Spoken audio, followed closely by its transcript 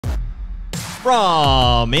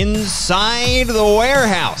From inside the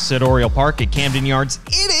warehouse at Oriole Park at Camden Yards,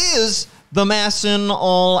 it is the MASN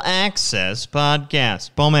All Access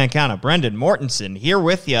Podcast. Bo Mancana, Brendan Mortensen here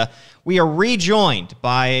with you. We are rejoined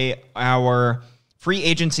by our free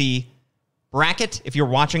agency bracket. If you're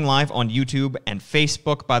watching live on YouTube and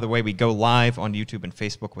Facebook, by the way, we go live on YouTube and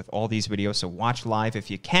Facebook with all these videos, so watch live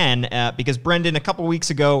if you can. Because, Brendan, a couple weeks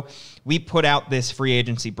ago, we put out this free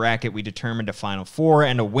agency bracket. We determined a Final Four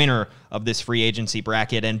and a winner of this free agency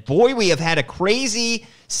bracket. And, boy, we have had a crazy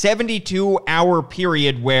 72-hour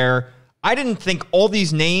period where I didn't think all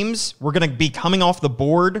these names were going to be coming off the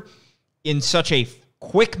board in such a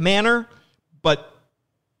quick manner. But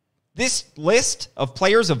this list of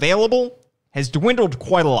players available has dwindled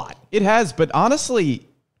quite a lot. It has, but honestly,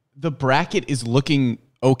 the bracket is looking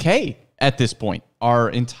okay at this point. Our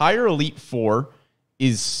entire Elite Four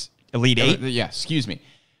is... Elite Eight? Excuse me.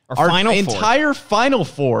 Our Final Four. Entire Final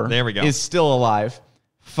Four there we go. Is still alive.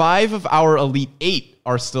 5 of our Elite Eight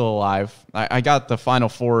are still alive. I got the Final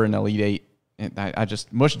Four and Elite Eight. And I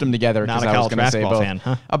just mushed them together because I was going to say both. Fan,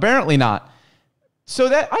 huh? Apparently not. So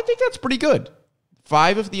I think that's pretty good.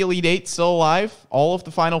 5 of the Elite Eight still alive. All of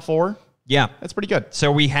the Final Four. Yeah. That's pretty good. So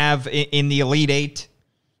we have in the Elite Eight,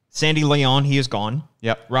 Sandy Leon, he is gone.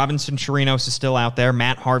 Yep. Robinson Chirinos is still out there.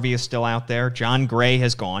 Matt Harvey is still out there. John Gray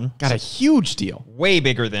has gone. Got a huge deal. Way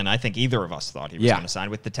bigger than I think either of us thought he was going to sign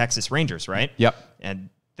with the Texas Rangers, right? Yep. And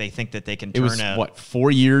they think that they can turn it was,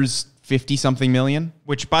 4 years, 50-something million?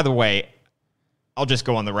 Which, by the way, I'll just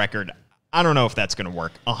go on the record. I don't know if that's going to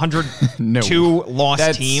work. 102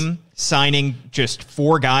 loss team signing just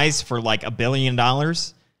 4 guys for like $1 billion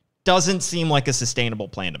doesn't seem like a sustainable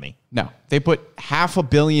plan to me. No. They put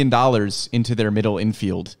 $500 million into their middle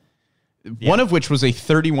infield. Yeah. One of which was a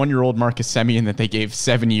 31-year-old Marcus Semien that they gave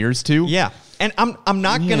 7 years to. Yeah. And I'm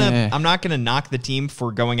not gonna knock the team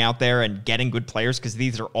for going out there and getting good players because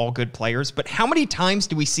these are all good players. But how many times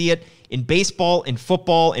do we see it in baseball, in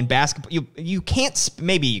football, in basketball? You can't,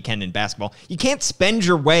 maybe you can in basketball. You can't spend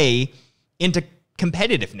your way into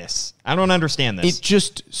competitiveness. I don't understand this. It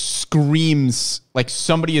just screams like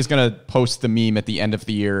somebody is going to post the meme at the end of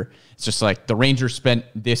the year. It's just like the Rangers spent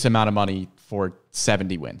this amount of money for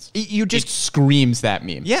 70 wins. It screams that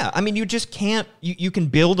meme. Yeah, I mean, you just can't. You can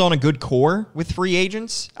build on a good core with free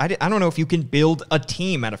agents. I don't know if you can build a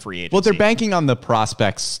team out of free agency. Well, they're banking on the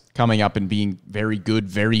prospects coming up and being very good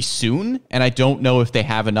very soon, and I don't know if they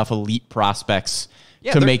have enough elite prospects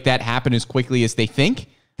to make that happen as quickly as they think.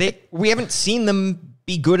 We haven't seen them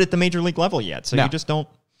be good at the major league level yet, so you just don't.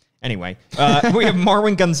 Anyway, we have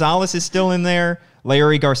Marwin Gonzalez is still in there.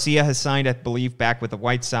 Larry Garcia has signed, I believe, back with the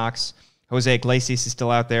White Sox. Jose Iglesias is still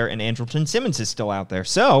out there, and Andrelton Simmons is still out there.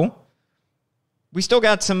 So we still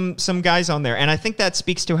got some guys on there, and I think that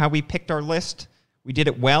speaks to how we picked our list. We did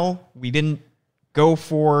it well. We didn't go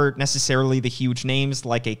for necessarily the huge names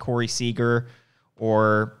like a Corey Seager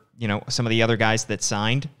or some of the other guys that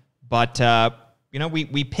signed, but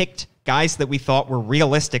we picked guys that we thought were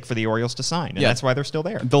realistic for the Orioles to sign, and that's why they're still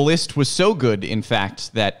there. The list was so good, in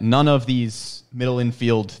fact, that none of these middle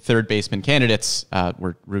infield third baseman candidates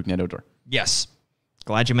were Rougned Odor. Yes.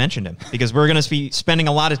 Glad you mentioned him, because we're going to be spending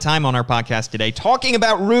a lot of time on our podcast today talking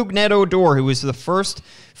about Rougned Odor, who was the first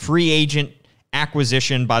free agent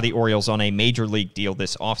acquisition by the Orioles on a major league deal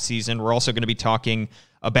this offseason. We're also going to be talking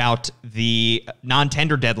about the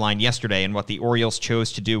non-tender deadline yesterday and what the Orioles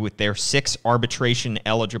chose to do with their 6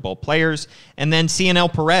 arbitration-eligible players. And then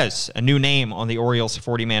CNL Perez, a new name on the Orioles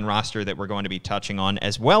 40-man roster that we're going to be touching on,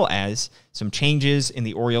 as well as some changes in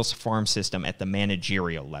the Orioles farm system at the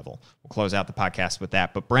managerial level. We'll close out the podcast with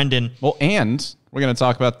that. But Brendan... Well, and we're going to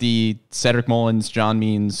talk about the Cedric Mullins, John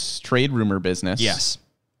Means trade rumor business. Yes.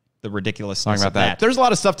 The ridiculousness of that. There's a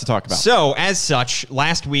lot of stuff to talk about. So, as such,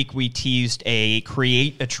 last week we teased a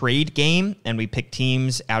create a trade game, and we picked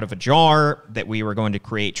teams out of a jar that we were going to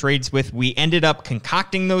create trades with. We ended up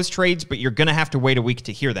concocting those trades, but you're going to have to wait a week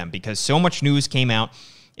to hear them because so much news came out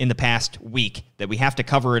in the past week that we have to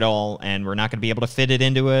cover it all, and we're not going to be able to fit it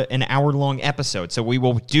into an hour-long episode. So we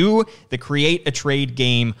will do the create a trade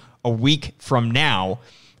game a week from now.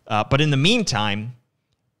 But in the meantime...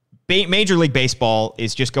 Major League Baseball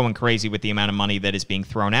is just going crazy with the amount of money that is being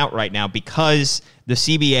thrown out right now because the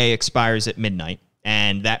CBA expires at midnight,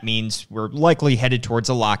 and that means we're likely headed towards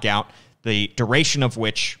a lockout, the duration of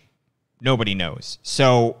which nobody knows.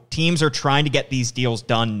 So teams are trying to get these deals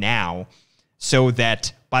done now so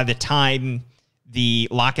that by the time the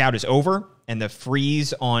lockout is over and the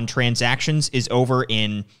freeze on transactions is over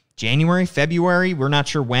in January, February, we're not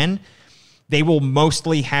sure when, they will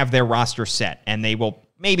mostly have their roster set, and they will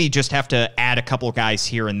maybe just have to add a couple guys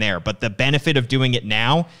here and there. But the benefit of doing it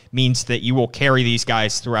now means that you will carry these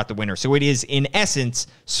guys throughout the winter. So it is, in essence,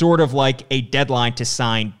 sort of like a deadline to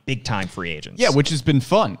sign big-time free agents. Yeah, which has been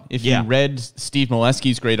fun. If you read Steve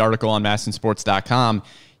Molesky's great article on MASNsports.com,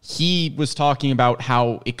 he was talking about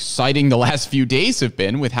how exciting the last few days have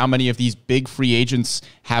been with how many of these big free agents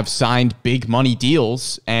have signed big money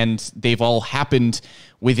deals, and they've all happened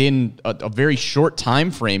within a very short time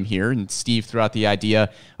frame here. And Steve threw out the idea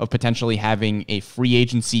of potentially having a free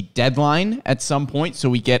agency deadline at some point so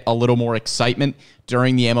we get a little more excitement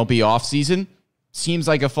during the MLB offseason. Seems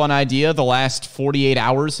like a fun idea. The last 48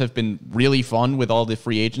 hours have been really fun with all the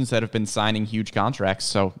free agents that have been signing huge contracts,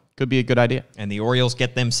 so could be a good idea. And the Orioles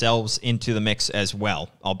get themselves into the mix as well,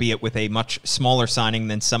 albeit with a much smaller signing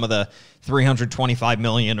than some of the $325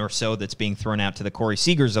 million or so that's being thrown out to the Corey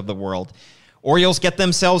Seagers of the world. Orioles get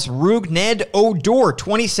themselves Rougned Odor,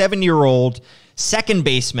 27-year-old second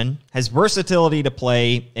baseman, has versatility to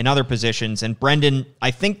play in other positions. And Brendan,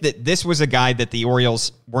 I think that this was a guy that the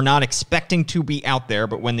Orioles were not expecting to be out there,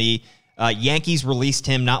 but when the Yankees released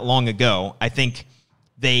him not long ago, I think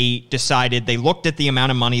they decided, they looked at the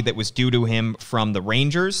amount of money that was due to him from the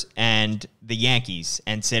Rangers and the Yankees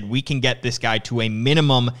and said, we can get this guy to a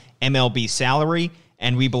minimum MLB salary,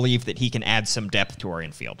 and we believe that he can add some depth to our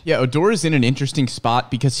infield. Yeah, Odor is in an interesting spot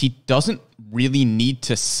because he doesn't really need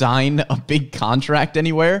to sign a big contract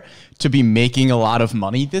anywhere to be making a lot of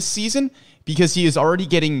money this season, because he is already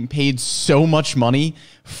getting paid so much money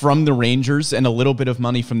from the Rangers and a little bit of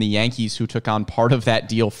money from the Yankees, who took on part of that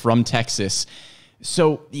deal from Texas.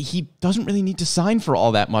 So he doesn't really need to sign for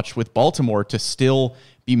all that much with Baltimore to still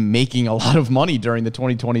be making a lot of money during the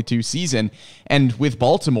 2022 season. And with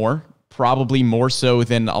Baltimore, probably more so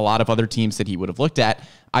than a lot of other teams that he would have looked at,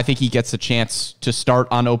 I think he gets a chance to start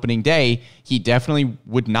on opening day. He definitely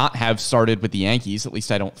would not have started with the Yankees. At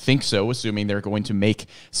least I don't think so, assuming they're going to make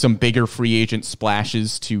some bigger free agent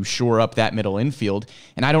splashes to shore up that middle infield.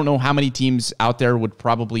 And I don't know how many teams out there would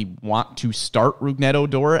probably want to start Rougned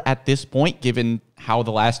Odor at this point, given how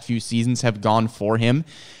the last few seasons have gone for him.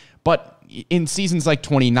 But in seasons like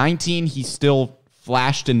 2019, he's still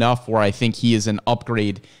flashed enough where I think he is an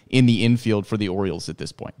upgrade in the infield for the Orioles at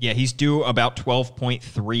this point. Yeah, he's due about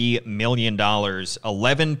 $12.3 million.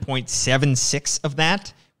 11.76 of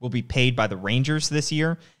that will be paid by the Rangers this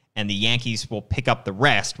year, and the Yankees will pick up the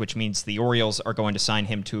rest, which means the Orioles are going to sign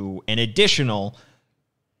him to an additional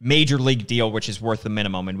major league deal, which is worth the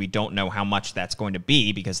minimum, and we don't know how much that's going to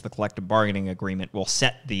be because the collective bargaining agreement will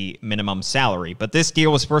set the minimum salary. But this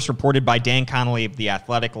deal was first reported by Dan Connolly of The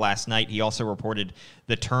Athletic last night. He also reported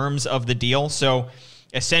the terms of the deal. So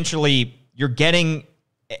essentially, you're getting,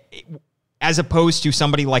 as opposed to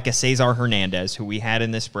somebody like a Cesar Hernandez, who we had in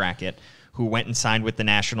this bracket, who went and signed with the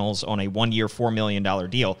Nationals on a one-year, $4 million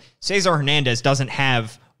deal. Cesar Hernandez doesn't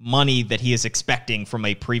have money that he is expecting from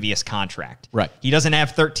a previous contract. Right. He doesn't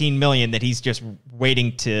have $13 million that he's just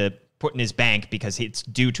waiting to put in his bank because it's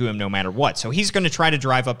due to him no matter what. So he's going to try to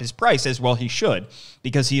drive up his price, as well he should,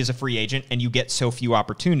 because he is a free agent and you get so few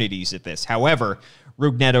opportunities at this. However,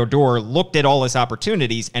 Rougned Odor looked at all his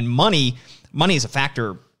opportunities, and money is a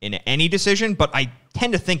factor in any decision, but I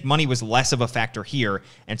tend to think money was less of a factor here,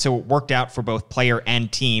 and so it worked out for both player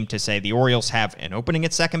and team to say the Orioles have an opening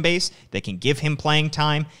at second base, they can give him playing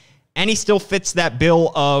time, and he still fits that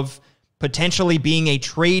bill of potentially being a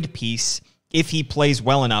trade piece if he plays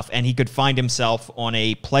well enough, and he could find himself on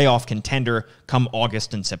a playoff contender come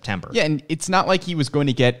August and September. Yeah, and it's not like he was going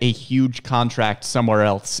to get a huge contract somewhere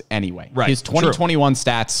else anyway. Right. His 2021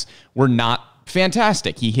 stats were not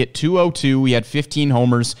fantastic. He hit .202. He had 15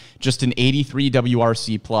 homers, just an 83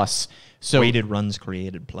 WRC plus. So weighted runs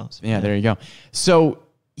created plus. Yeah, there you go. So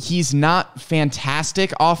he's not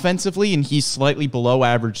fantastic offensively, and he's slightly below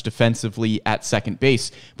average defensively at second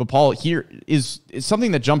base. But Paul, here is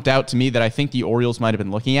something that jumped out to me that I think the Orioles might have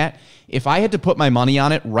been looking at. If I had to put my money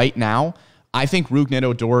on it right now, I think Rougned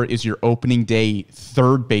Odor is your opening day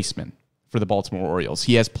third baseman for the Baltimore Orioles.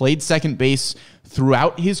 He has played second base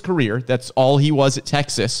throughout his career. That's all he was at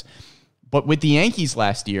Texas. But with the Yankees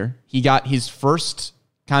last year, he got his first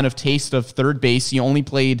kind of taste of third base. He only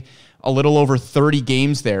played a little over 30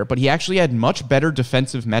 games there, but he actually had much better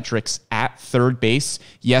defensive metrics at third base.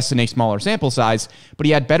 Yes, in a smaller sample size, but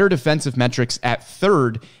he had better defensive metrics at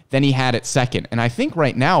third than he had at second. And I think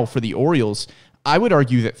right now for the Orioles, I would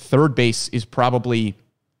argue that third base is probably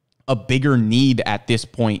a bigger need at this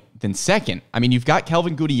point than second. I mean, you've got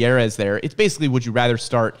Kelvin Gutierrez there. It's basically, would you rather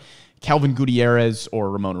start Kelvin Gutierrez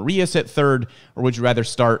or Ramon Urias at third, or would you rather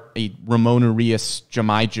start a Ramon Urias,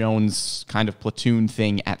 Jahmai Jones kind of platoon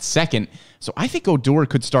thing at second? So I think Odor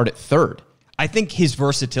could start at third. I think his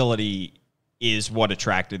versatility is what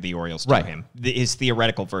attracted the Orioles to him. His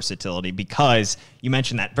theoretical versatility, because you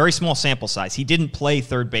mentioned that very small sample size. He didn't play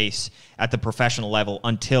third base at the professional level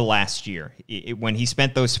until last year. When he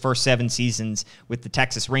spent those first 7 seasons with the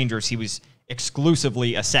Texas Rangers, he was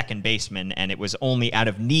exclusively a second baseman, and it was only out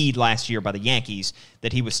of need last year by the Yankees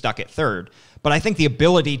that he was stuck at third. But I think the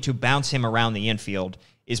ability to bounce him around the infield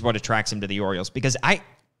is what attracts him to the Orioles, because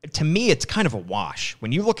to me, it's kind of a wash.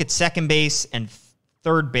 When you look at second base and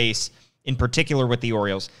third base, in particular with the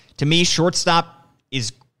Orioles, to me, shortstop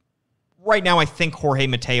is right now, I think, Jorge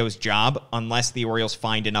Mateo's job, unless the Orioles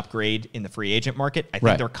find an upgrade in the free agent market. I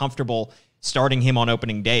think they're comfortable starting him on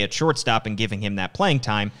opening day at shortstop and giving him that playing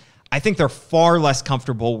time. I think they're far less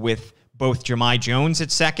comfortable with both Jahmai Jones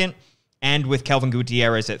at second and with Kelvin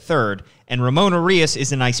Gutierrez at third. And Ramon Urias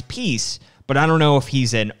is a nice piece, but I don't know if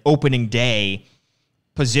he's an opening day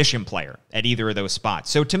position player at either of those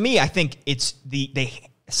spots. So to me, I think it's they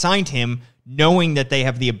signed him knowing that they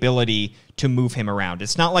have the ability to move him around.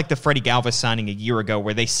 It's not like the Freddie Galvis signing a year ago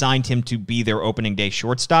where they signed him to be their opening day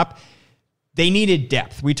shortstop. They needed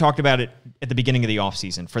depth. We talked about it at the beginning of the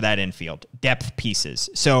offseason for that infield, depth pieces.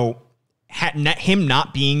 So him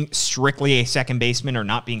not being strictly a second baseman or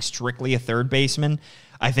not being strictly a third baseman,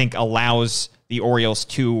 I think allows the Orioles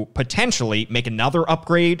to potentially make another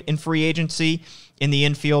upgrade in free agency in the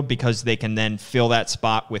infield, because they can then fill that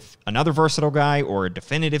spot with another versatile guy or a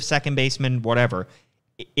definitive second baseman, whatever.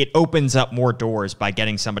 It opens up more doors by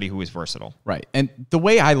getting somebody who is versatile. Right. And the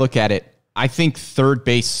way I look at it, I think third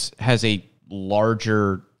base has a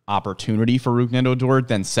larger opportunity for Rougned Odor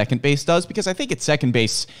than second base does, because I think at second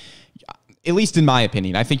base, at least in my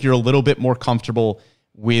opinion, I think you're a little bit more comfortable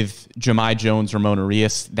with Jahmai Jones, Ramon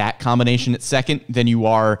Urias, that combination at second, than you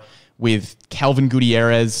are with Kelvin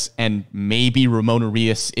Gutierrez and maybe Ramon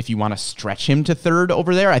Urias if you want to stretch him to third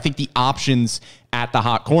over there. I think the options at the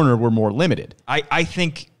hot corner were more limited. I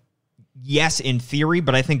think, yes, in theory,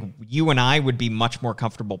 but I think you and I would be much more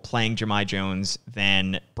comfortable playing Jahmai Jones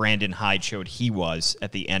than Brandon Hyde showed he was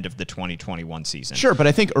at the end of the 2021 season. Sure, but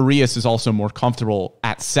I think Urias is also more comfortable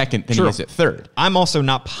at second than he is at third. I'm also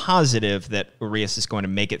not positive that Urias is going to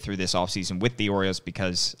make it through this offseason with the Orioles,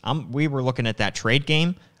 because we were looking at that trade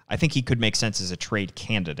game. I think he could make sense as a trade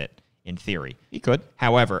candidate in theory. He could.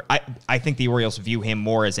 However, I think the Orioles view him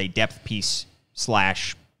more as a depth piece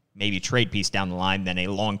 / maybe trade piece down the line than a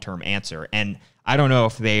long-term answer. And I don't know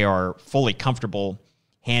if they are fully comfortable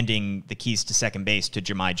handing the keys to second base to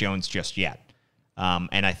Jahmai Jones just yet.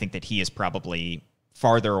 And I think that he is probably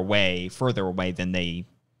further away than they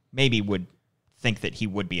maybe would think that he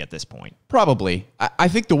would be at this point. Probably. I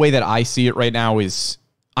think the way that I see it right now is,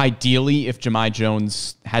 ideally, if Jahmai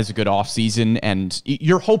Jones has a good offseason, and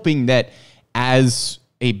you're hoping that as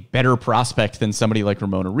a better prospect than somebody like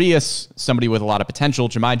Ramon Urias, somebody with a lot of potential,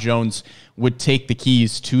 Jahmai Jones would take the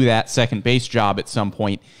keys to that second base job at some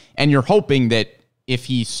point. And you're hoping that if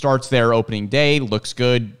he starts there opening day, looks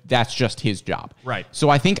good, that's just his job. Right. So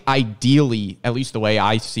I think ideally, at least the way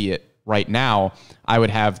I see it right now, I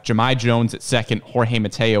would have Jahmai Jones at second, Jorge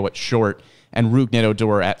Mateo at short, and Rougned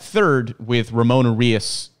Odor at third, with Ramon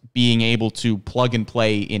Urias being able to plug and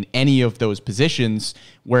play in any of those positions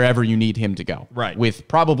wherever you need him to go. Right. With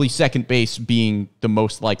probably second base being the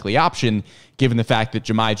most likely option, given the fact that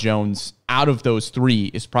Jahmai Jones, out of those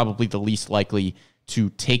three, is probably the least likely to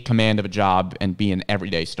take command of a job and be an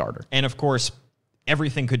everyday starter. And of course,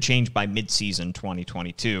 everything could change by midseason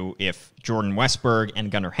 2022 if Jordan Westburg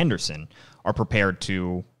and Gunnar Henderson are prepared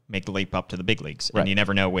to make the leap up to the big leagues. Right. And you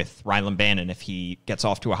never know with Rylan Bannon if he gets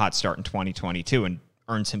off to a hot start in 2022 and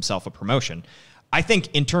earns himself a promotion. I think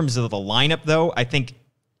in terms of the lineup, though, I think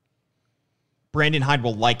Brandon Hyde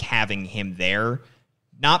will like having him there,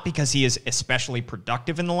 not because he is especially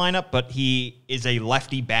productive in the lineup, but he is a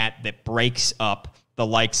lefty bat that breaks up the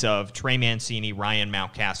likes of Trey Mancini, Ryan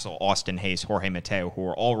Mountcastle, Austin Hayes, Jorge Mateo, who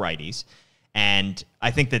are all righties. And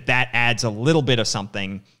I think that adds a little bit of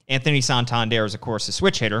something. Anthony Santander is, of course, a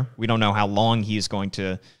switch hitter. We don't know how long he is going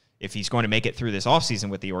to, if he's going to make it through this offseason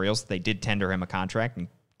with the Orioles. They did tender him a contract and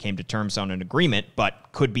came to terms on an agreement, but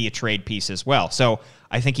could be a trade piece as well. So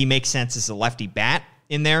I think he makes sense as a lefty bat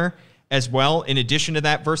in there as well, in addition to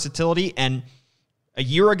that versatility. And a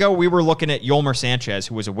year ago, we were looking at Yolmer Sanchez,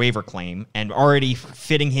 who was a waiver claim, and already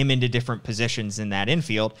fitting him into different positions in that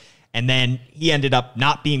infield. And then he ended up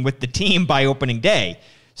not being with the team by opening day.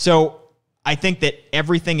 So I think that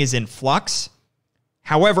everything is in flux.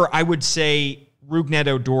 However, I would say Rougned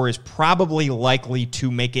Odor is probably likely to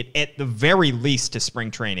make it at the very least to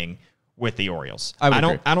spring training with the Orioles. I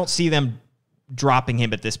don't see them dropping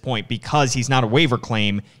him at this point because he's not a waiver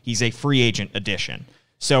claim. He's a free agent addition.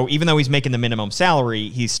 So even though he's making the minimum salary,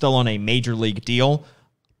 he's still on a major league deal.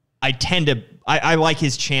 I like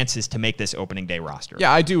his chances to make this opening day roster.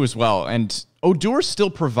 Yeah, I do as well. And Odor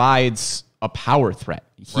still provides a power threat.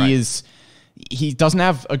 He doesn't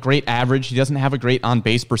have a great average. He doesn't have a great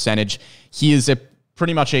on-base percentage. He is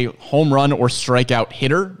pretty much a home run or strikeout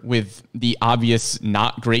hitter, with the obvious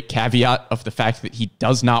not great caveat of the fact that he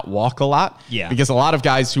does not walk a lot. Yeah. Because a lot of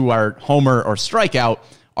guys who are homer or strikeout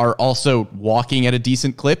are also walking at a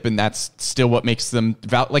decent clip, and that's still what makes them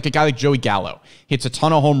like a guy like Joey Gallo. Hits a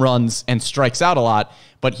ton of home runs and strikes out a lot,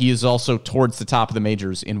 but he is also towards the top of the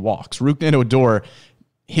majors in walks. Rougned Odor,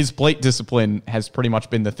 his plate discipline has pretty much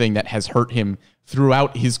been the thing that has hurt him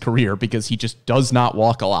throughout his career, because he just does not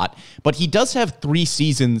walk a lot. But he does have 3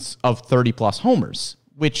 seasons of 30-plus homers,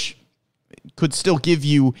 which could still give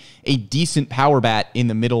you a decent power bat in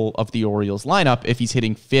the middle of the Orioles lineup if he's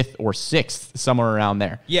hitting 5th or 6th, somewhere around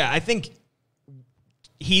there. Yeah, I think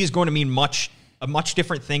he is going to mean a much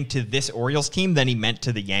different thing to this Orioles team than he meant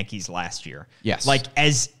to the Yankees last year. Yes. Like,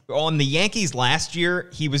 as on the Yankees last year,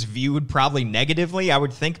 he was viewed probably negatively, I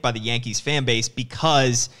would think, by the Yankees fan base,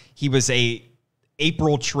 because he was a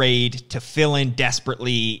April trade to fill in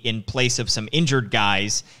desperately in place of some injured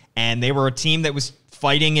guys, and they were a team that was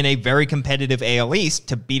fighting in a very competitive AL East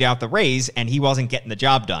to beat out the Rays, and he wasn't getting the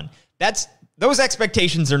job done. Those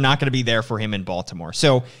expectations are not going to be there for him in Baltimore.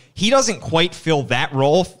 So he doesn't quite fill that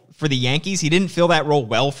role for the Yankees. He didn't fill that role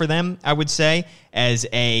well for them, I would say, as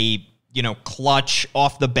a, clutch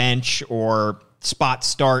off the bench or spot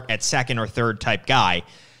start at second or third type guy.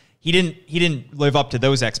 He didn't live up to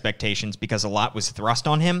those expectations because a lot was thrust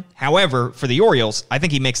on him. However, for the Orioles, I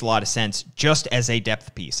think he makes a lot of sense just as a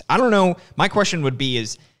depth piece. I don't know. My question would be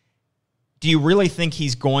do you really think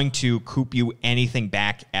he's going to coop you anything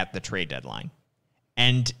back at the trade deadline?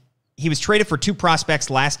 And he was traded for 2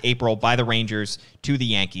 prospects last April by the Rangers to the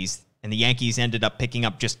Yankees, and the Yankees ended up picking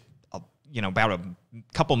up just about a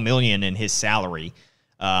couple million in his salary.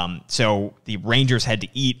 So the Rangers had to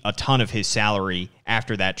eat a ton of his salary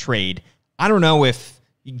after that trade. I don't know if,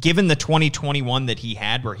 given the 2021 that he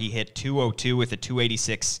had, where he hit .202 with a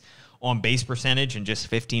 .286 on base percentage and just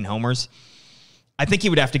 15 homers, I think he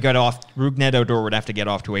would have to Rougned Odor would have to get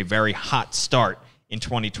off to a very hot start in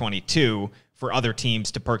 2022 for other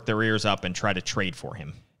teams to perk their ears up and try to trade for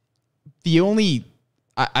him.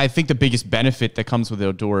 I think the biggest benefit that comes with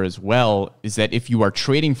Odor as well is that if you are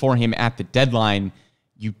trading for him at the deadline,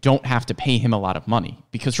 you don't have to pay him a lot of money,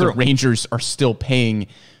 because the Rangers are still paying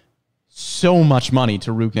so much money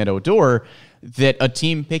to Rougned Odor that a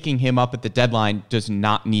team picking him up at the deadline does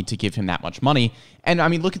not need to give him that much money. And I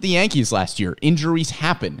mean, look at the Yankees last year. Injuries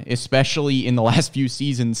happen, especially in the last few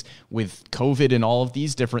seasons with COVID and all of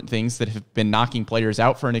these different things that have been knocking players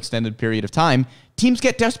out for an extended period of time. Teams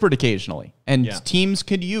get desperate occasionally, and teams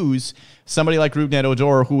could use somebody like Rougned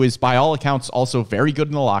Odor, who is by all accounts also very good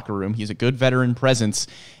in the locker room. He's a good veteran presence,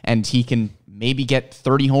 and he can maybe get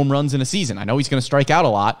 30 home runs in a season. I know he's going to strike out a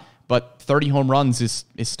lot, but 30 home runs is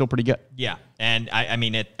still pretty good. Yeah, and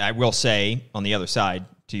I will say, on the other side,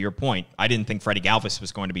 to your point, I didn't think Freddie Galvis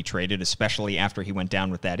was going to be traded, especially after he went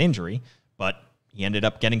down with that injury, but he ended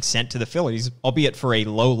up getting sent to the Phillies, albeit for a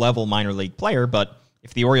low-level minor league player. But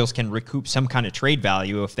if the Orioles can recoup some kind of trade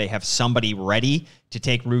value, if they have somebody ready to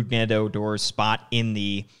take Rougned Odor's spot in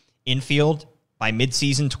the infield by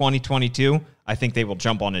midseason 2022, I think they will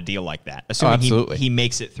jump on a deal like that, assuming he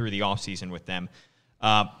makes it through the offseason with them.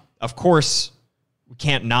 Of course, we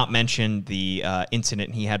can't not mention the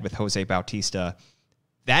incident he had with Jose Bautista.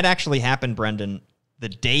 That actually happened, Brendan, the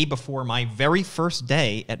day before my very first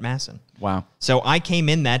day at MASN. Wow. So I came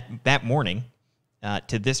in that morning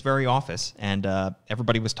to this very office, and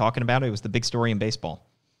everybody was talking about it. It was the big story in baseball,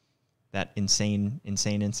 that insane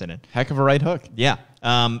incident. Heck of a right hook. Yeah.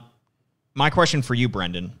 My question for you,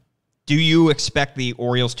 Brendan, do you expect the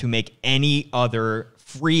Orioles to make any other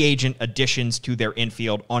free agent additions to their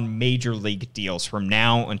infield on major league deals from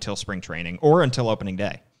now until spring training or until opening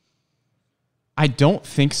day? I don't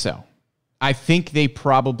think so. I think they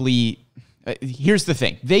probably... here's the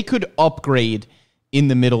thing. They could upgrade in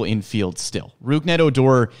the middle infield still. Rougned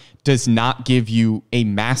Odor does not give you a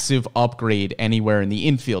massive upgrade anywhere in the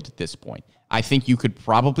infield at this point. I think you could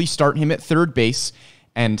probably start him at third base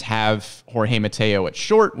and have Jorge Mateo at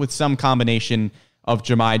short with some combination of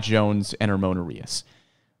Jahmai Jones and Ramon Urias.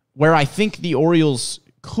 Where I think the Orioles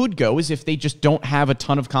could go is if they just don't have a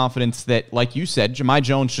ton of confidence that, like you said, Jahmai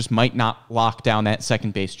Jones just might not lock down that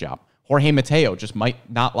second base job. Jorge Mateo just might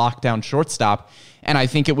not lock down shortstop. And I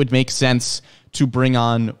think it would make sense to bring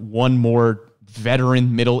on one more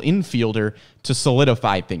veteran middle infielder to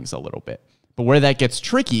solidify things a little bit. But where that gets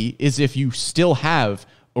tricky is if you still have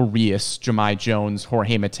Urias, Jahmai Jones,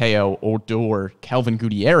 Jorge Mateo, Odor, Kelvin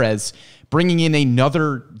Gutierrez, bringing in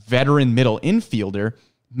another veteran middle infielder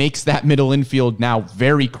makes that middle infield now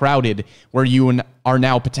very crowded, where you are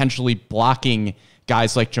now potentially blocking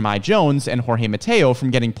guys like Jahmai Jones and Jorge Mateo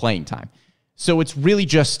from getting playing time. So it's really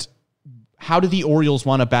just, how do the Orioles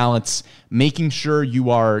want to balance making sure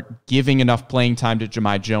you are giving enough playing time to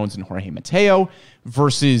Jahmai Jones and Jorge Mateo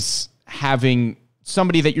versus having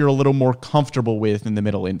somebody that you're a little more comfortable with in the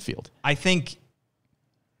middle infield? I think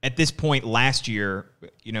at this point last year,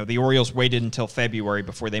 the Orioles waited until February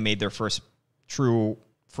before they made their first true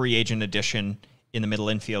free agent addition in the middle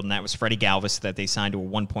infield, and that was Freddie Galvis that they signed to a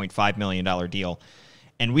 $1.5 million deal.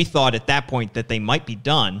 And we thought at that point that they might be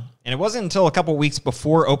done. And it wasn't until a couple weeks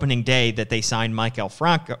before opening day that they signed Michael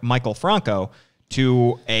Franco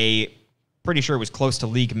to a, pretty sure it was close to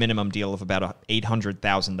league minimum deal of about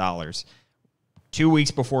 $800,000. 2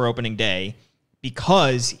 weeks before opening day,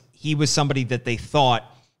 because he was somebody that they thought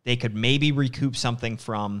they could maybe recoup something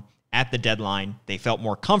from at the deadline. They felt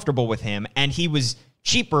more comfortable with him, and he was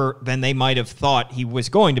cheaper than they might have thought he was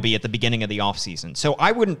going to be at the beginning of the offseason. So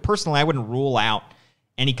I wouldn't rule out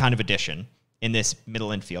any kind of addition in this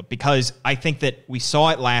middle infield, because I think that we saw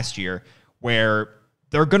it last year where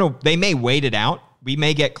they may wait it out. We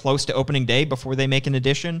may get close to opening day before they make an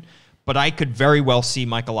addition, but I could very well see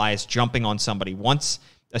Mike Elias jumping on somebody once,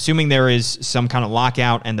 assuming there is some kind of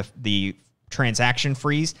lockout and the transaction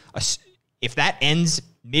freeze. If that ends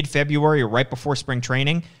mid-February or right before spring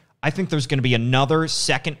training, I think there's going to be another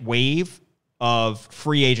second wave of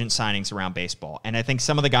free agent signings around baseball. And I think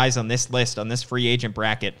some of the guys on this list, on this free agent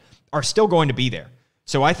bracket, are still going to be there.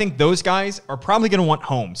 So I think those guys are probably going to want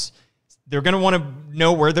homes. They're going to want to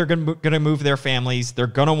know where they're going to move their families. They're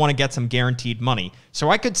going to want to get some guaranteed money.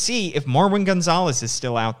 So I could see if Marwin Gonzalez is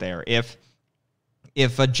still out there, if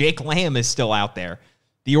Jake Lamb is still out there,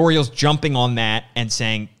 the Orioles jumping on that and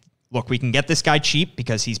saying, look, we can get this guy cheap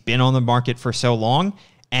because he's been on the market for so long,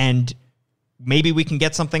 and maybe we can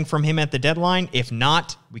get something from him at the deadline. If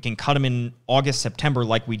not, we can cut him in August, September,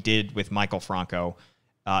 like we did with Michael Franco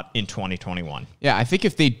in 2021. Yeah, I think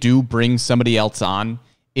if they do bring somebody else on,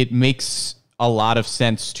 it makes a lot of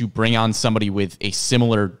sense to bring on somebody with a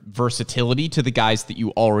similar versatility to the guys that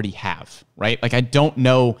you already have, right? Like, I don't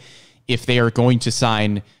know if they are going to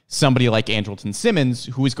sign somebody like Andrelton Simmons,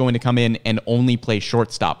 who is going to come in and only play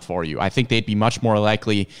shortstop for you. I think they'd be much more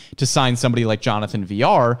likely to sign somebody like Jonathan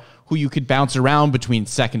Villar, who you could bounce around between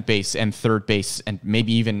second base and third base and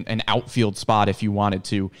maybe even an outfield spot if you wanted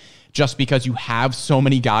to. Just because you have so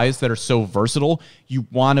many guys that are so versatile, you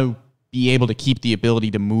want to be able to keep the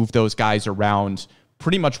ability to move those guys around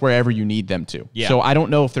pretty much wherever you need them to. Yeah. So I don't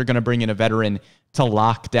know if they're going to bring in a veteran to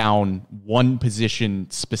lock down one position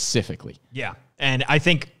specifically. Yeah. And I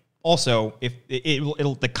think also, if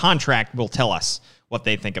the contract will tell us what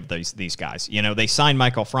they think of these guys. They signed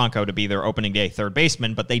Michael Franco to be their opening day third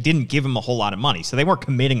baseman, but they didn't give him a whole lot of money, so they weren't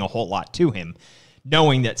committing a whole lot to him,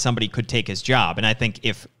 knowing that somebody could take his job. And I think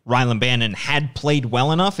if Rylan Bannon had played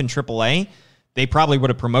well enough in AAA, they probably would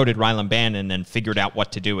have promoted Rylan Bannon and figured out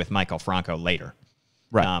what to do with Michael Franco later.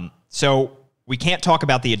 Right. So we can't talk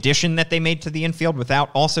about the addition that they made to the infield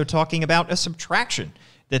without also talking about a subtraction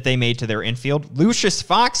that they made to their infield. Lucius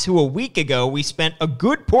Fox, who a week ago we spent a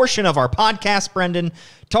good portion of our podcast, Brendan,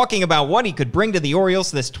 talking about what he could bring to the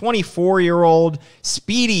Orioles. This 24-year-old,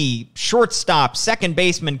 speedy shortstop, second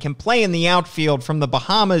baseman, can play in the outfield from the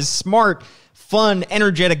Bahamas, smart, fun,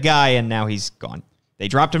 energetic guy, and now he's gone. They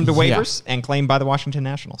dropped him to waivers and claimed by the Washington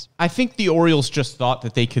Nationals. I think the Orioles just thought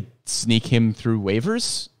that they could sneak him through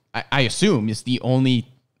waivers. I assume that's the only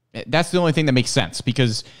thing that makes sense,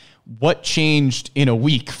 because what changed in a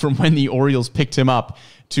week from when the Orioles picked him up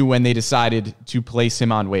to when they decided to place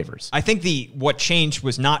him on waivers? I think what changed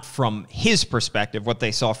was not from his perspective, what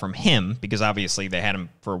they saw from him, because obviously they had him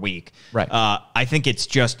for a week. Right. I think it's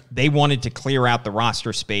just they wanted to clear out the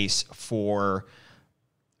roster space for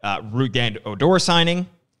Rougned Odor signing,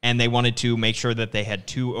 and they wanted to make sure that they had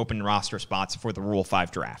 2 open roster spots for the Rule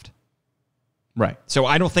 5 draft. Right. So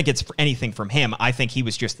I don't think it's anything from him. I think he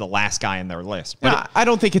was just the last guy in their list. But I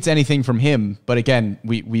don't think it's anything from him. But again,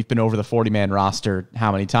 we've been over the 40-man roster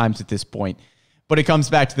how many times at this point. But it comes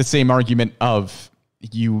back to the same argument of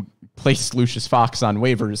you place Lucius Fox on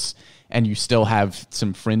waivers and you still have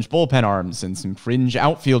some fringe bullpen arms and some fringe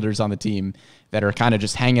outfielders on the team that are kind of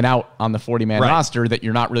just hanging out on the 40-man roster that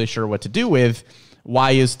you're not really sure what to do with.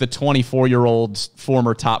 Why is the 24-year-old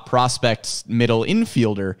former top prospect middle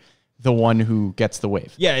infielder the one who gets the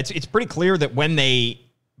waive? Yeah, it's pretty clear that when they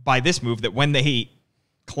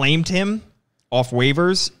claimed him off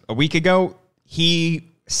waivers a week ago, he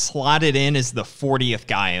slotted in as the 40th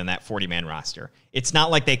guy on that 40-man roster. It's not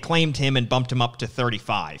like they claimed him and bumped him up to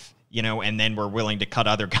 35, and then were willing to cut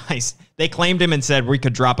other guys. They claimed him and said we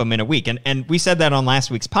could drop him in a week. And we said that on last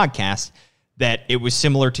week's podcast, that it was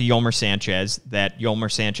similar to Yolmer Sanchez, that Yolmer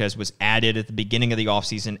Sanchez was added at the beginning of the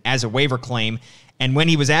offseason as a waiver claim. And when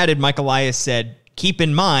he was added, Mike Elias said, keep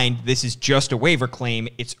in mind, this is just a waiver claim.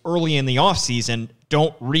 It's early in the offseason.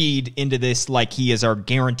 Don't read into this like he is our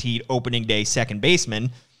guaranteed opening day second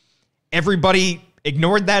baseman. Everybody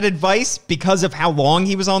ignored that advice because of how long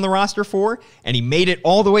he was on the roster for, and he made it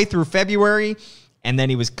all the way through February, and then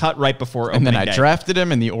he was cut right before opening day. And then I drafted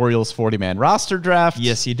him in the Orioles 40-man roster draft.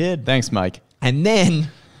 Yes, you did. Thanks, Mike. And then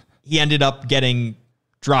he ended up getting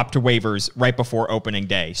dropped to waivers right before opening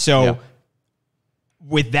day. So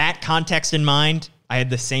with that context in mind, I had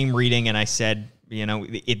the same reading, and I said,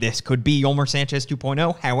 this could be Yolmer Sanchez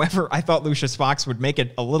 2.0. However, I thought Lucius Fox would make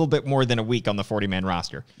it a little bit more than a week on the 40-man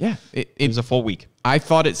roster. Yeah. It was a full week. I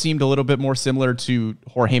thought it seemed a little bit more similar to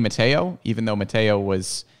Jorge Mateo, even though Mateo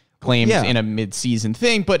was claimed in a midseason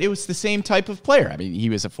thing, but it was the same type of player. I mean, he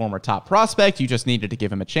was a former top prospect. You just needed to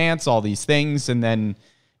give him a chance, all these things, and then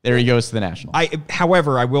there he goes to the Nationals.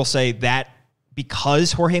 However, I will say that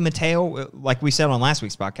because Jorge Mateo, like we said on last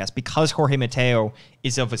week's podcast, because Jorge Mateo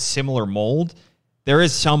is of a similar mold, there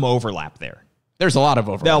is some overlap there. There's a lot of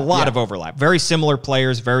overlap. A lot of overlap. Very similar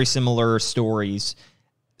players, very similar stories.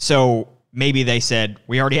 So maybe they said,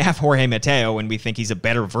 we already have Jorge Mateo, and we think he's a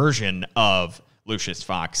better version of Lucius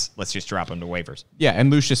Fox. Let's just drop him to waivers. Yeah,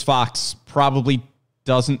 and Lucius Fox probably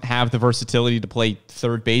doesn't have the versatility to play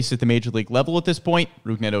third base at the major league level at this point.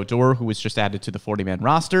 Rougned Odor, who was just added to the 40-man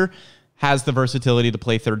roster, has the versatility to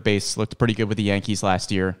play third base, looked pretty good with the Yankees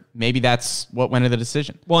last year. Maybe that's what went into the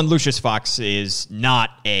decision. Well, and Lucius Fox is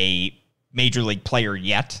not a major league player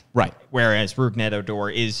yet. Right. Whereas Rougned Odor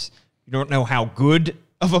is, you don't know how good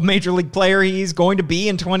of a major league player he's going to be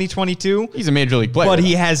in 2022. He's a major league player. But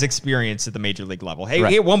he has experience at the major league level. Hey,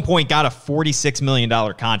 He at one point got a $46 million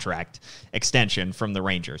contract extension from the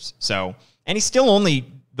Rangers. So, and he's still only...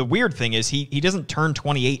 The weird thing is he doesn't turn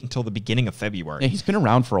 28 until the beginning of February. Yeah, he's been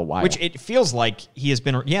around for a while. Which it feels like he has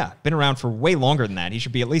been around for way longer than that. He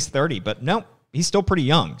should be at least 30, but no, he's still pretty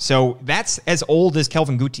young. So that's as old as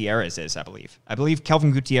Kelvin Gutierrez is, I believe. I believe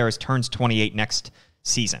Kelvin Gutierrez turns 28 next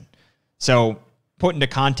season. So put into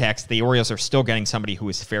context, the Orioles are still getting somebody who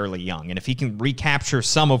is fairly young. And if he can recapture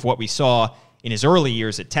some of what we saw in his early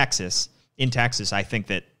years at Texas, I think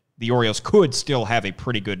that the Orioles could still have a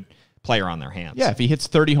pretty good player on their hands. Yeah, if he hits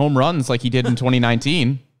 30 home runs like he did in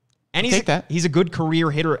 2019, and he's a good career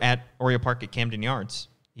hitter at Oriole Park at Camden Yards.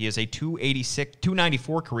 He is a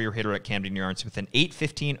 294 career hitter at Camden Yards with an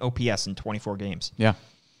 815 OPS in 24 games. Yeah.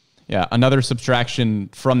 Yeah, another subtraction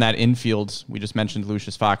from that infield. We just mentioned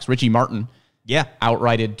Lucius Fox. Richie Martin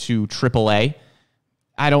outrighted to AAA.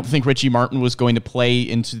 I don't think Richie Martin was going to play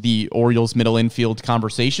into the Orioles middle infield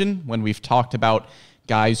conversation when we've talked about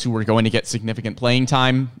guys who were going to get significant playing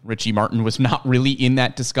time. Richie Martin was not really in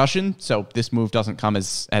that discussion, so this move doesn't come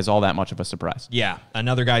as all that much of a surprise. Yeah,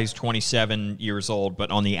 another guy who's 27 years old,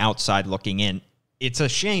 but on the outside looking in. It's a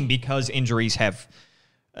shame because injuries have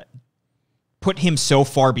put him so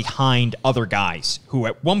far behind other guys who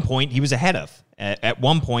at one point he was ahead of. At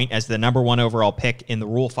one point, as the number 1 overall pick in the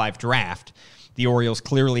Rule 5 draft, the Orioles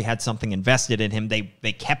clearly had something invested in him.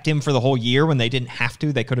 They kept him for the whole year when they didn't have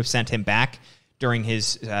to. They could have sent him back during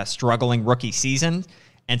his struggling rookie season.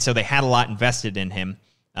 And so they had a lot invested in him.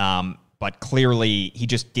 But clearly he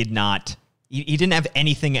just did not, he didn't have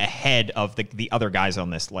anything ahead of the other guys on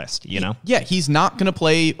this list, Yeah, he's not going to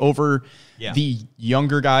play over the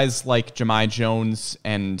younger guys like Jahmai Jones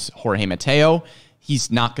and Jorge Mateo.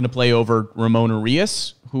 He's not going to play over Ramon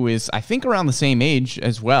Urias, who is, I think, around the same age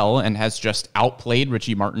as well and has just outplayed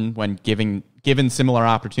Richie Martin when given similar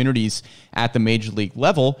opportunities at the major league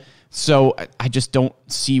level. So I just don't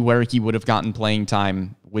see where he would have gotten playing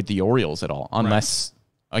time with the Orioles at all, unless,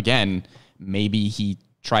 again, maybe he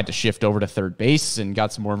tried to shift over to third base and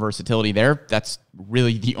got some more versatility there. That's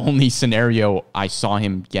really the only scenario I saw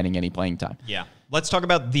him getting any playing time. Yeah. Let's talk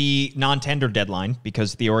about the non-tender deadline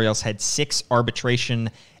because the Orioles had 6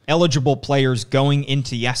 arbitration-eligible players going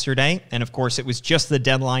into yesterday. And, of course, it was just the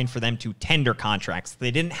deadline for them to tender contracts.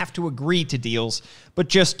 They didn't have to agree to deals, but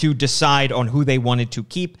just to decide on who they wanted to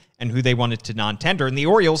keep and who they wanted to non-tender. And the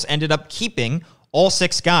Orioles ended up keeping all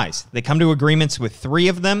 6 guys. They come to agreements with 3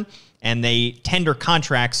 of them, and they tender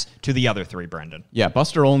contracts to the other 3, Brendan. Yeah,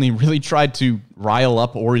 Buster Olney really tried to rile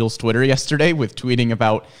up Orioles Twitter yesterday with tweeting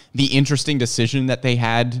about the interesting decision that they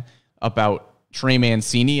had about Trey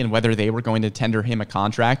Mancini and whether they were going to tender him a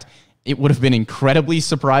contract. it would have been incredibly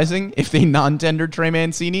surprising if they non-tendered Trey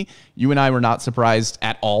Mancini. You and I were not surprised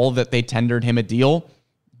at all that they tendered him a deal,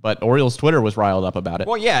 but Orioles Twitter was riled up about it.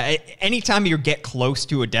 Well, yeah, anytime you get close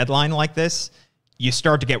to a deadline like this, you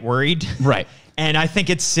start to get worried. Right. And I think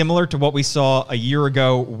it's similar to what we saw a year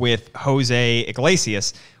ago with Jose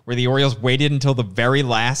Iglesias, where the Orioles waited until the very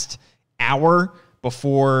last hour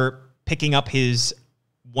before picking up his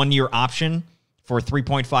one-year option for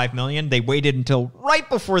 $3.5 million. They waited until right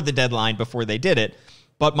before the deadline before they did it.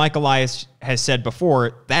 But Mike Elias has said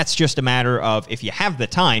before, that's just a matter of if you have the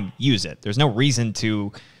time, use it. There's no reason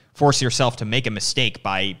to force yourself to make a mistake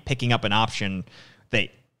by picking up an option that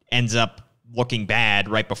ends up looking bad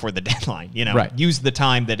right before the deadline. Right. Use the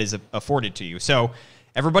time that is afforded to you. So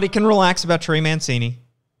everybody can relax about Trey Mancini.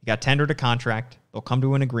 He got tendered a contract. They'll come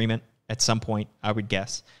to an agreement at some point, I would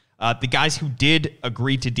guess. The guys who did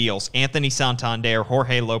agree to deals, Anthony Santander,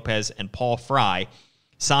 Jorge Lopez, and Paul Fry.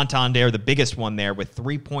 Santander, the biggest one there, with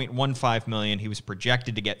 $3.15 million. He was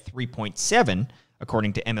projected to get $3.7,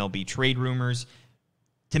 according to MLB trade rumors.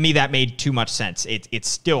 To me, that made too much sense. It's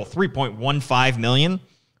still $3.15 million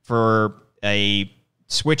for a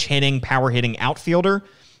switch-hitting, power-hitting outfielder,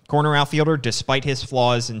 corner outfielder, despite his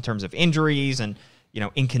flaws in terms of injuries and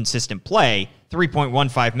inconsistent play.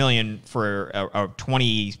 $3.15 million for a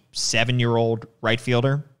 27-year-old right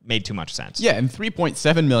fielder made too much sense. Yeah, and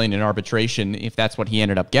 $3.7 million in arbitration, if that's what he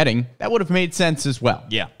ended up getting, that would have made sense as well.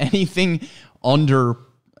 Yeah. Anything under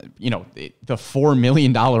the $4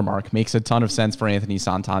 million mark makes a ton of sense for Anthony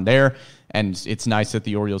Santander, and it's nice that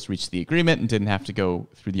the Orioles reached the agreement and didn't have to go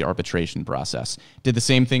through the arbitration process. Did the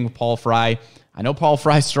same thing with Paul Fry. I know Paul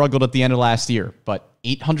Fry struggled at the end of last year, but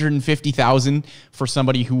 $850,000 for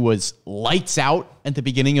somebody who was lights out at the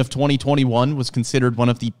beginning of 2021, was considered one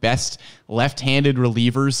of the best left-handed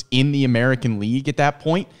relievers in the American League at that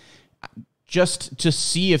point. Just to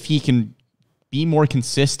see if he can be more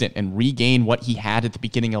consistent and regain what he had at the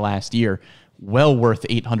beginning of last year, well worth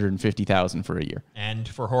 $850,000 for a year. And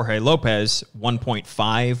for Jorge Lopez,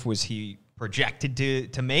 1.5 was he projected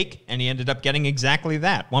to make, and he ended up getting exactly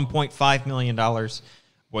that. $1.5 million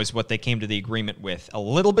was what they came to the agreement with. A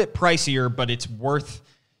little bit pricier, but it's worth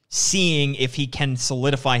seeing if he can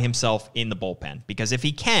solidify himself in the bullpen. Because if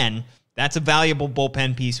he can, that's a valuable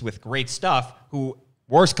bullpen piece with great stuff, who,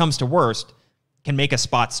 worst comes to worst, can make a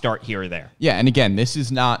spot start here or there. Yeah, and again, this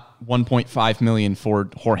is not $1.5 million for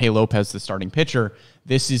Jorge Lopez, the starting pitcher.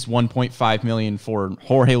 This is $1.5 million for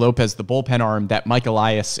Jorge Lopez, the bullpen arm that Mike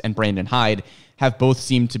Elias and Brandon Hyde have both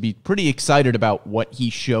seemed to be pretty excited about what he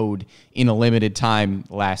showed in a limited time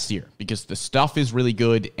last year, because the stuff is really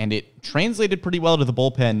good and it translated pretty well to the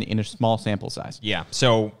bullpen in a small sample size. Yeah,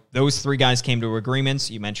 so those three guys came to agreements.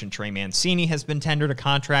 You mentioned Trey Mancini has been tendered a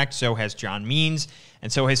contract, so has John Means,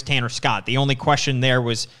 and so has Tanner Scott. The only question there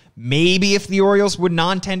was maybe if the Orioles would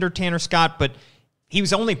non-tender Tanner Scott, but he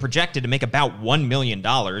was only projected to make about $1 million,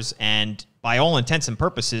 and by all intents and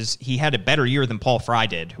purposes, he had a better year than Paul Fry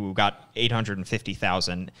did, who got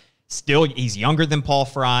 $850,000. Still, he's younger than Paul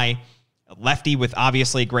Fry, a lefty with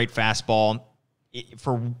obviously a great fastball.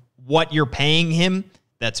 For what you're paying him,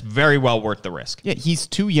 that's very well worth the risk. Yeah, he's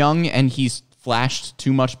too young and he's flashed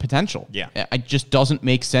too much potential. Yeah. It just doesn't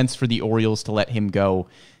make sense for the Orioles to let him go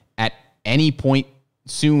at any point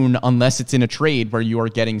soon unless it's in a trade where you are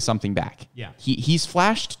getting something back. Yeah. He's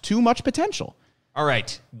flashed too much potential. All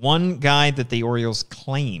right. One guy that the Orioles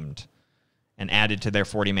claimed and added to their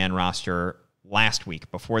 40-man roster last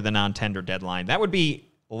week before the non-tender deadline, that would be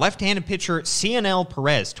left-handed pitcher Cionel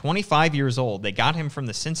Perez, 25 years old. They got him from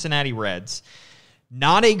the Cincinnati Reds.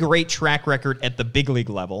 Not a great track record at the big league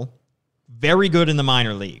level. Very good in the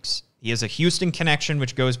minor leagues. He has a Houston connection,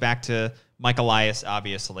 which goes back to Mike Elias,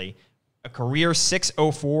 obviously. A career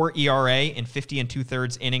 6.04 ERA in 50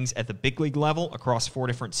 2/3 innings at the big league level across 4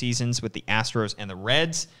 different seasons with the Astros and the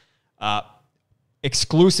Reds.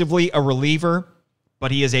 Exclusively a reliever,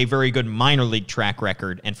 but he has a very good minor league track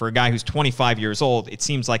record. And for a guy who's 25 years old, it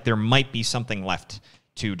seems like there might be something left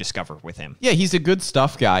to discover with him. Yeah, he's a good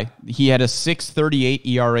stuff guy. He had a 6.38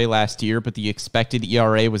 ERA last year, but the expected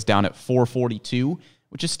ERA was down at 4.42,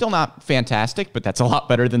 which is still not fantastic, but that's a lot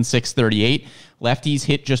better than 6.38. Lefties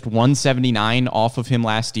hit just 179 off of him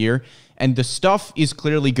last year, and the stuff is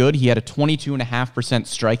clearly good. He had a 22.5%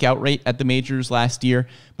 strikeout rate at the majors last year,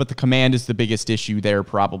 but the command is the biggest issue there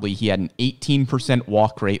probably. He had an 18%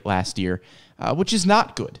 walk rate last year, which is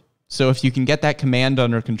not good. So if you can get that command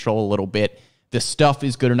under control a little bit, the stuff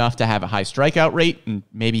is good enough to have a high strikeout rate, and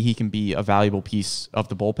maybe he can be a valuable piece of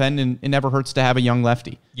the bullpen, and it never hurts to have a young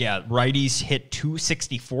lefty. Yeah, righties hit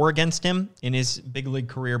 264 against him in his big league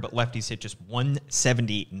career, but lefties hit just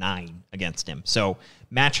 179 against him. So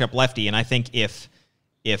matchup lefty, and I think if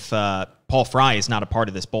Paul Fry is not a part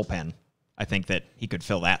of this bullpen, I think that he could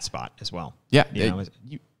fill that spot as well. Yeah,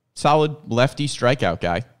 solid lefty strikeout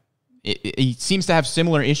guy. He seems to have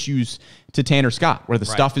similar issues to Tanner Scott, where the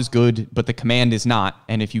stuff is good, but the command is not.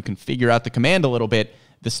 And if you can figure out the command a little bit,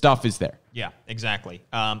 the stuff is there. Yeah, exactly.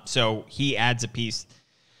 So he adds a piece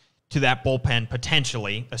to that bullpen,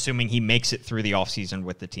 potentially, assuming he makes it through the offseason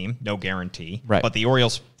with the team. No guarantee. Right. But the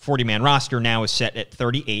Orioles' 40-man roster now is set at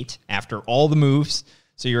 38 after all the moves.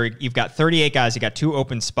 So you've got 38 guys. You got 2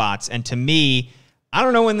 open spots. And to me, I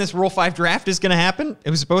don't know when this Rule 5 draft is going to happen. It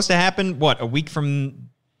was supposed to happen,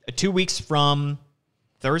 2 weeks from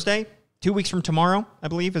Thursday? 2 weeks from tomorrow, I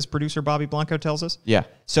believe, as producer Bobby Blanco tells us. Yeah.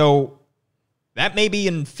 So that may be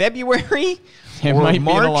in February it or might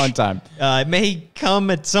March. Be in a long time. It may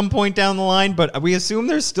come at some point down the line, but we assume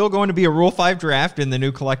there's still going to be a Rule 5 draft in the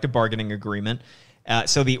new collective bargaining agreement.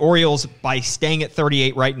 So the Orioles, by staying at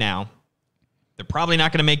 38 right now, they're probably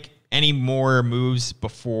not going to make any more moves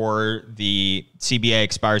before the CBA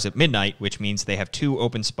expires at midnight, which means they have 2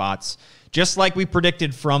 open spots, just like we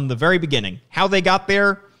predicted from the very beginning. How they got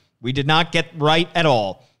there, we did not get right at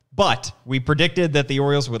all. But we predicted that the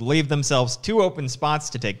Orioles would leave themselves 2 open spots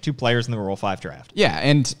to take 2 players in the Rule 5 draft. Yeah,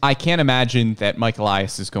 and I can't imagine that Mike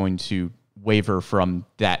Elias is going to waver from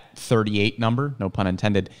that 38 number, no pun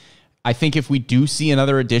intended. I think if we do see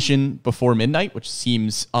another addition before midnight, which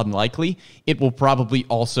seems unlikely, it will probably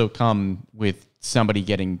also come with somebody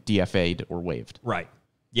getting DFA'd or waived. Right.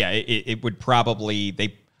 Yeah, it would probably...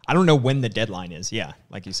 I don't know when the deadline is. Yeah,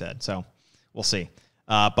 like you said. So we'll see.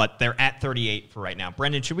 But they're at 38 for right now.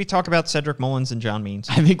 Brendan, should we talk about Cedric Mullins and John Means?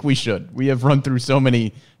 I think we should. We have run through so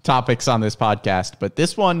many topics on this podcast, but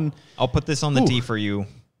this one... I'll put this on the tee for you.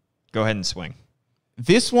 Go ahead and swing.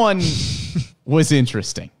 This one was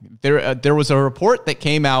interesting. There was a report that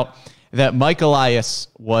came out that Mike Elias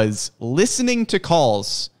was listening to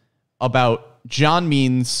calls about John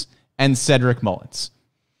Means and Cedric Mullins.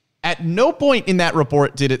 At no point in that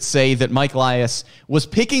report did it say that Mike Elias was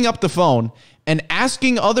picking up the phone and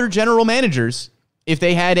asking other general managers if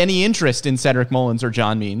they had any interest in Cedric Mullins or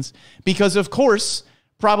John Means, because, of course,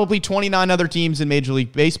 probably 29 other teams in Major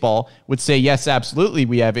League Baseball would say, yes, absolutely,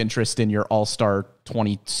 we have interest in your all-star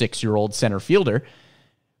 26-year-old center fielder.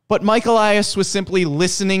 But Mike Elias was simply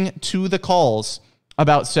listening to the calls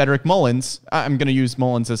about Cedric Mullins. I'm going to use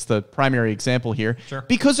Mullins as the primary example here. Sure.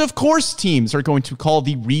 Because, of course, teams are going to call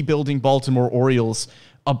the rebuilding Baltimore Orioles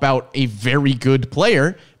about a very good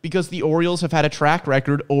player, because the Orioles have had a track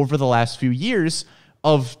record over the last few years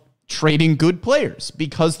of trading good players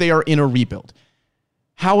because they are in a rebuild.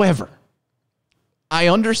 However, I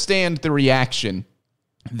understand the reaction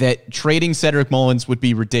that trading Cedric Mullins would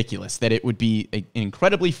be ridiculous, that it would be an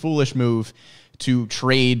incredibly foolish move to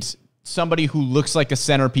trade somebody who looks like a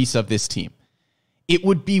centerpiece of this team. It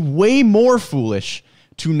would be way more foolish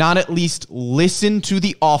to not at least listen to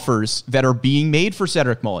the offers that are being made for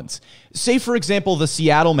Cedric Mullins. Say, for example, the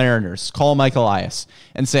Seattle Mariners call Mike Elias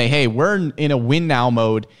and say, hey, we're in a win-now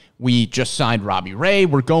mode. We just signed Robbie Ray.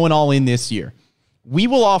 We're going all in this year. We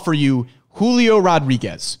will offer you Julio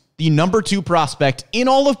Rodriguez, the number 2 prospect in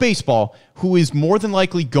all of baseball, who is more than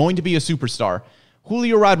likely going to be a superstar.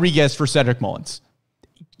 Julio Rodriguez for Cedric Mullins.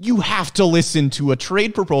 You have to listen to a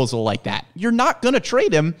trade proposal like that. You're not going to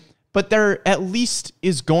trade him, but there at least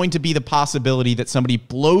is going to be the possibility that somebody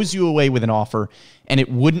blows you away with an offer, and it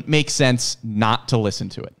wouldn't make sense not to listen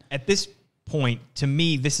to it. At this point, to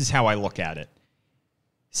me, this is how I look at it.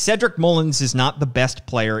 Cedric Mullins is not the best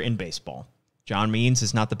player in baseball. John Means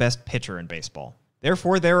is not the best pitcher in baseball.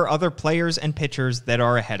 Therefore, there are other players and pitchers that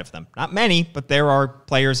are ahead of them. Not many, but there are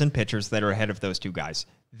players and pitchers that are ahead of those 2 guys.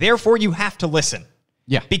 Therefore, you have to listen.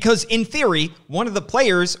 Yeah. Because in theory, one of the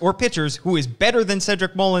players or pitchers who is better than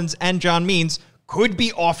Cedric Mullins and John Means could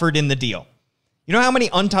be offered in the deal. You know how many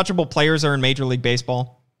untouchable players are in Major League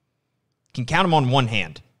Baseball? You can count them on one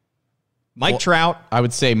hand. Mike Trout. I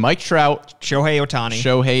would say Mike Trout. Shohei Ohtani.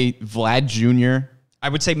 Shohei, Vlad Jr. I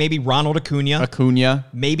would say maybe Ronald Acuna.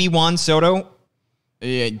 Maybe Juan Soto.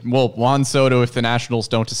 Well, Juan Soto, if the Nationals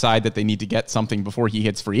don't decide that they need to get something before he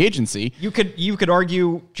hits free agency. You could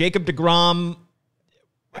argue Jacob deGrom.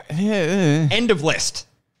 End of list.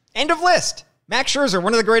 End of list. Max Scherzer,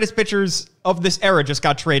 one of the greatest pitchers of this era, just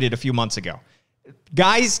got traded a few months ago.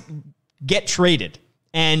 Guys get traded.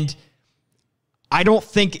 And I don't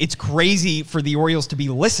think it's crazy for the Orioles to be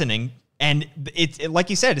listening And it's like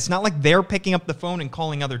you said, it's not like they're picking up the phone and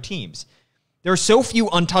calling other teams. There are so few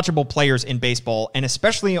untouchable players in baseball, and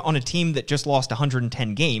especially on a team that just lost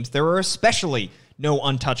 110 games, there are especially no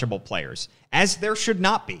untouchable players, as there should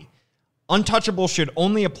not be. Untouchable should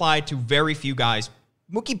only apply to very few guys.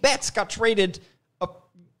 Mookie Betts got traded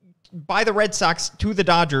by the Red Sox to the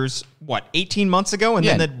Dodgers, 18 months ago? And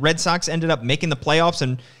then the Red Sox ended up making the playoffs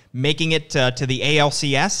and making it to the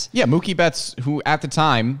ALCS. Yeah, Mookie Betts, who at the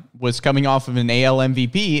time was coming off of an AL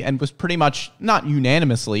MVP and was pretty much, not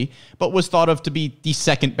unanimously, but was thought of to be the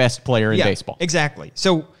second best player in baseball. Exactly.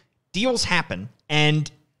 So deals happen, and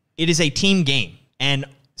it is a team game. And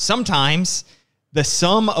sometimes the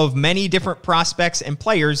sum of many different prospects and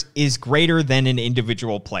players is greater than an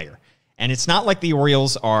individual player. And it's not like the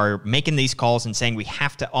Orioles are making these calls and saying we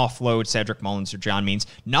have to offload Cedric Mullins or John Means.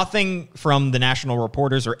 Nothing from the national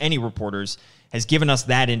reporters or any reporters has given us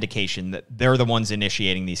that indication that they're the ones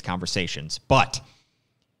initiating these conversations. But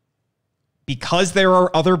because there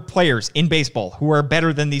are other players in baseball who are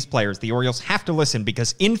better than these players, the Orioles have to listen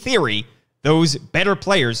because, in theory, those better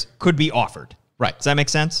players could be offered. Right. Does that make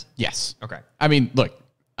sense? Yes. Okay. I mean, look,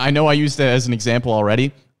 I know I used that as an example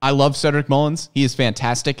already. I love Cedric Mullins. He is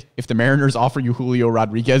fantastic. If the Mariners offer you Julio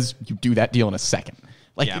Rodriguez, you do that deal in a second.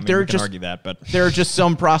 Like, yeah, I mean, there we are can just argue that, but there are just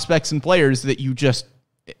some prospects and players that you just,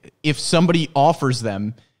 if somebody offers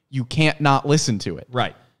them, you can't not listen to it.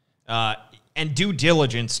 Right. And due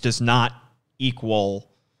diligence does not equal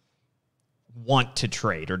want to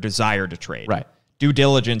trade or desire to trade. Right. Due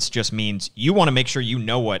diligence just means you want to make sure you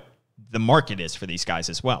know what the market is for these guys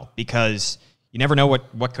as well, because you never know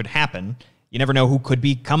what could happen. You never know who could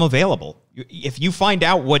become available. If you find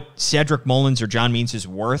out what Cedric Mullins or John Means is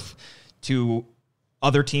worth to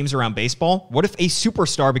other teams around baseball, what if a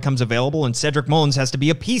superstar becomes available and Cedric Mullins has to be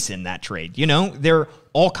a piece in that trade? You know, there are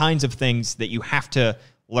all kinds of things that you have to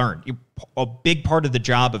learn. A big part of the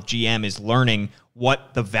job of GM is learning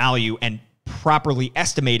what the value and properly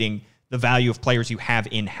estimating the value of players you have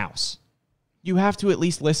in-house. You have to at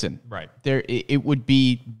least listen. Right. It would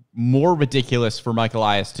be more ridiculous for Mike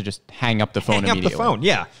Elias to just hang up the phone immediately. Hang up the phone,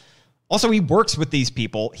 yeah. Also, he works with these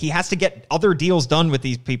people. He has to get other deals done with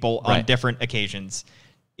these people on different occasions.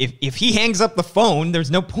 If he hangs up the phone,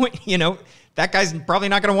 there's no point, that guy's probably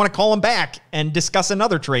not going to want to call him back and discuss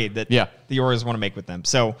another trade that the Orioles want to make with them.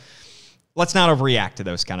 So let's not overreact to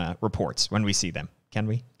those kind of reports when we see them. Can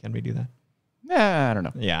we? Can we do that? I don't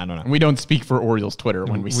know. Yeah, I don't know. We don't speak for Orioles Twitter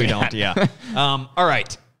when we say that. Yeah. All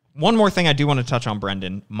right. One more thing I do want to touch on,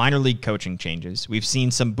 Brendan. Minor league coaching changes. We've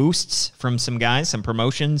seen some boosts from some guys, some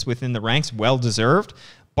promotions within the ranks, well-deserved.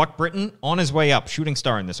 Buck Britton on his way up, shooting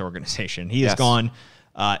star in this organization. He has gone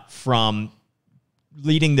from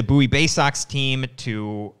leading the Bowie Bay Sox team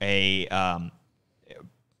to their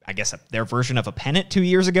version of a pennant 2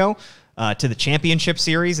 years ago, to the championship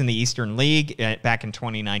series in the Eastern League back in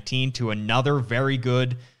 2019, to another very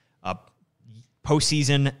good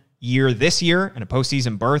postseason year this year and a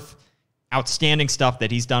postseason berth. Outstanding stuff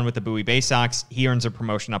that he's done with the Bowie Bay Sox. He earns a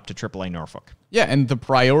promotion up to AAA Norfolk. Yeah, and the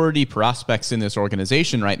priority prospects in this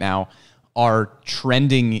organization right now are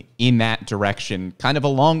trending in that direction, kind of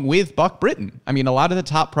along with Buck Britton. I mean, a lot of the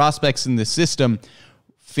top prospects in the system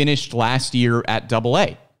finished last year at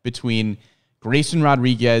AA, between Grayson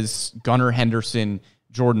Rodriguez, Gunnar Henderson,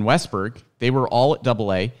 Jordan Westberg. They were all at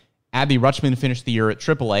AA. Adley Rutschman finished the year at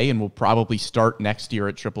AAA and will probably start next year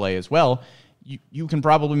at AAA as well. You can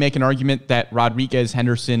probably make an argument that Rodriguez,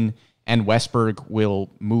 Henderson, and Westberg will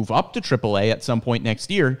move up to AAA at some point next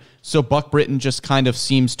year. So Buck Britton just kind of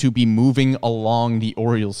seems to be moving along the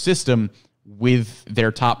Orioles system with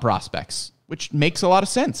their top prospects, which makes a lot of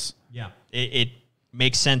sense. Yeah, it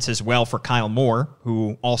makes sense as well for Kyle Moore,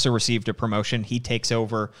 who also received a promotion. He takes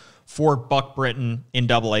over for Buck Britton in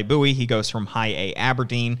AA Bowie. He goes from High A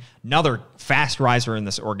Aberdeen, another fast riser in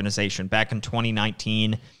this organization. Back in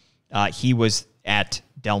 2019, he was at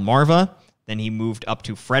Delmarva. Then he moved up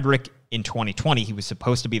to Frederick in 2020. He was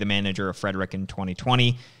supposed to be the manager of Frederick in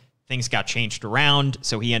 2020. Things got changed around,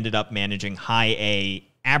 so he ended up managing High A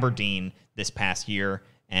Aberdeen this past year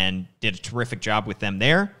and did a terrific job with them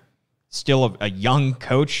there. Still a young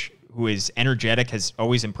coach who is energetic, has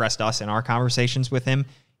always impressed us in our conversations with him.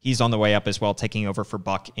 He's on the way up as well, taking over for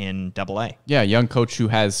Buck in AA. Yeah, a young coach who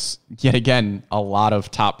has, yet again, a lot of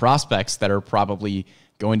top prospects that are probably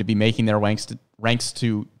going to be making their ranks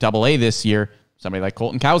to AA this year. Somebody like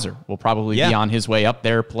Colton Cowser will probably be on his way up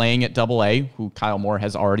there playing at AA, who Kyle Moore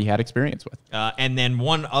has already had experience with. And then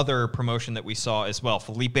one other promotion that we saw as well,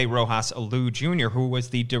 Felipe Rojas Alou Jr., who was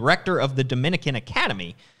the director of the Dominican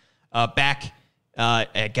Academy back,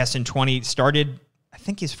 I guess, in 20, started, I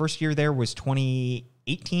think his first year there was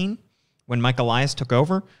 2018. when Mike Elias took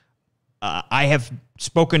over. I have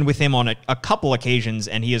spoken with him on a couple occasions,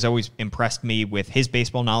 and he has always impressed me with his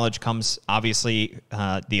baseball knowledge. Comes, obviously,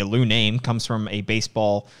 the Alou name comes from a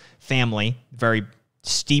baseball family, very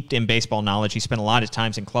steeped in baseball knowledge. He spent a lot of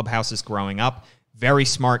times in clubhouses growing up. Very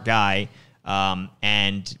smart guy,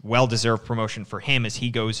 and well-deserved promotion for him as he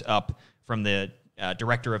goes up from the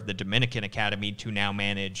director of the Dominican Academy to now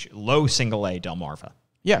manage low single-A Delmarva.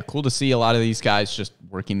 Yeah, cool to see a lot of these guys just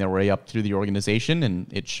working their way up through the organization, and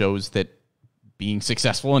it shows that being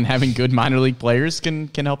successful and having good minor league players can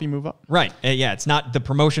help you move up. Right. Yeah, it's not, the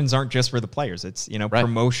promotions aren't just for the players. It's,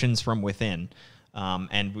 promotions from within.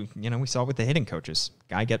 And we saw it with the hitting coaches.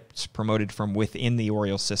 Guy gets promoted from within the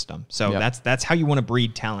Orioles system. So that's how you want to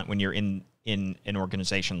breed talent when you're in an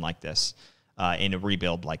organization like this, in a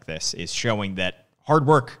rebuild like this, is showing that hard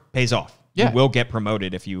work pays off. Yeah. You will get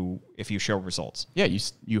promoted if you show results. Yeah,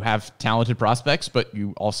 you have talented prospects, but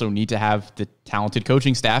you also need to have the talented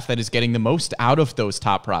coaching staff that is getting the most out of those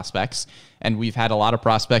top prospects. And we've had a lot of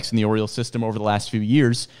prospects in the Orioles system over the last few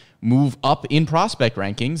years move up in prospect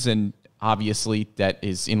rankings, and obviously that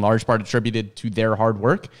is in large part attributed to their hard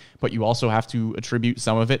work, but you also have to attribute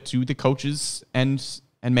some of it to the coaches and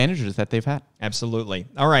managers that they've had. Absolutely.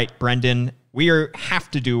 All right, Brendan, we have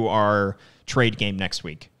to do our trade game next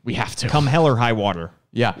week. We have to. Come hell or high water.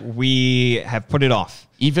 Yeah. We have put it off.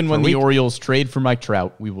 Even when the Orioles trade for Mike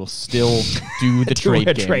Trout, we will still do the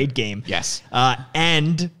trade game. Yes.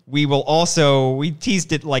 And we will also, we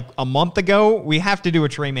teased it like a month ago, we have to do a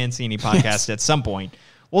Trey Mancini podcast at some point.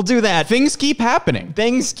 We'll do that. Things keep happening.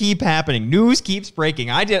 News keeps breaking.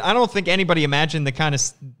 I don't think anybody imagined the kind of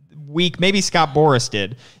week, maybe Scott Boras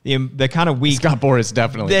did, the kind of week Scott Boras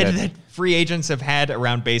definitely did. That free agents have had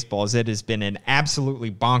around baseball. It has been an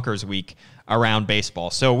absolutely bonkers week around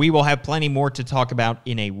baseball. So we will have plenty more to talk about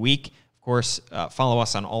in a week. Of course, follow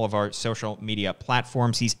us on all of our social media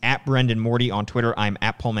platforms. He's at Brendan Morty on Twitter. I'm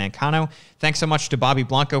at Paul Mancano. Thanks so much to Bobby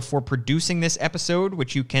Blanco for producing this episode,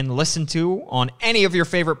 which you can listen to on any of your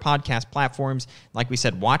favorite podcast platforms. Like we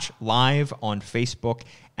said, watch live on Facebook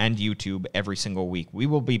and YouTube every single week. We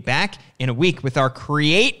will be back in a week with our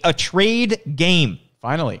Create a Trade game.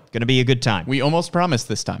 Finally. Going to be a good time. We almost promised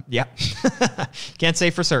this time. Yeah. Can't say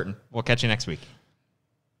for certain. We'll catch you next week.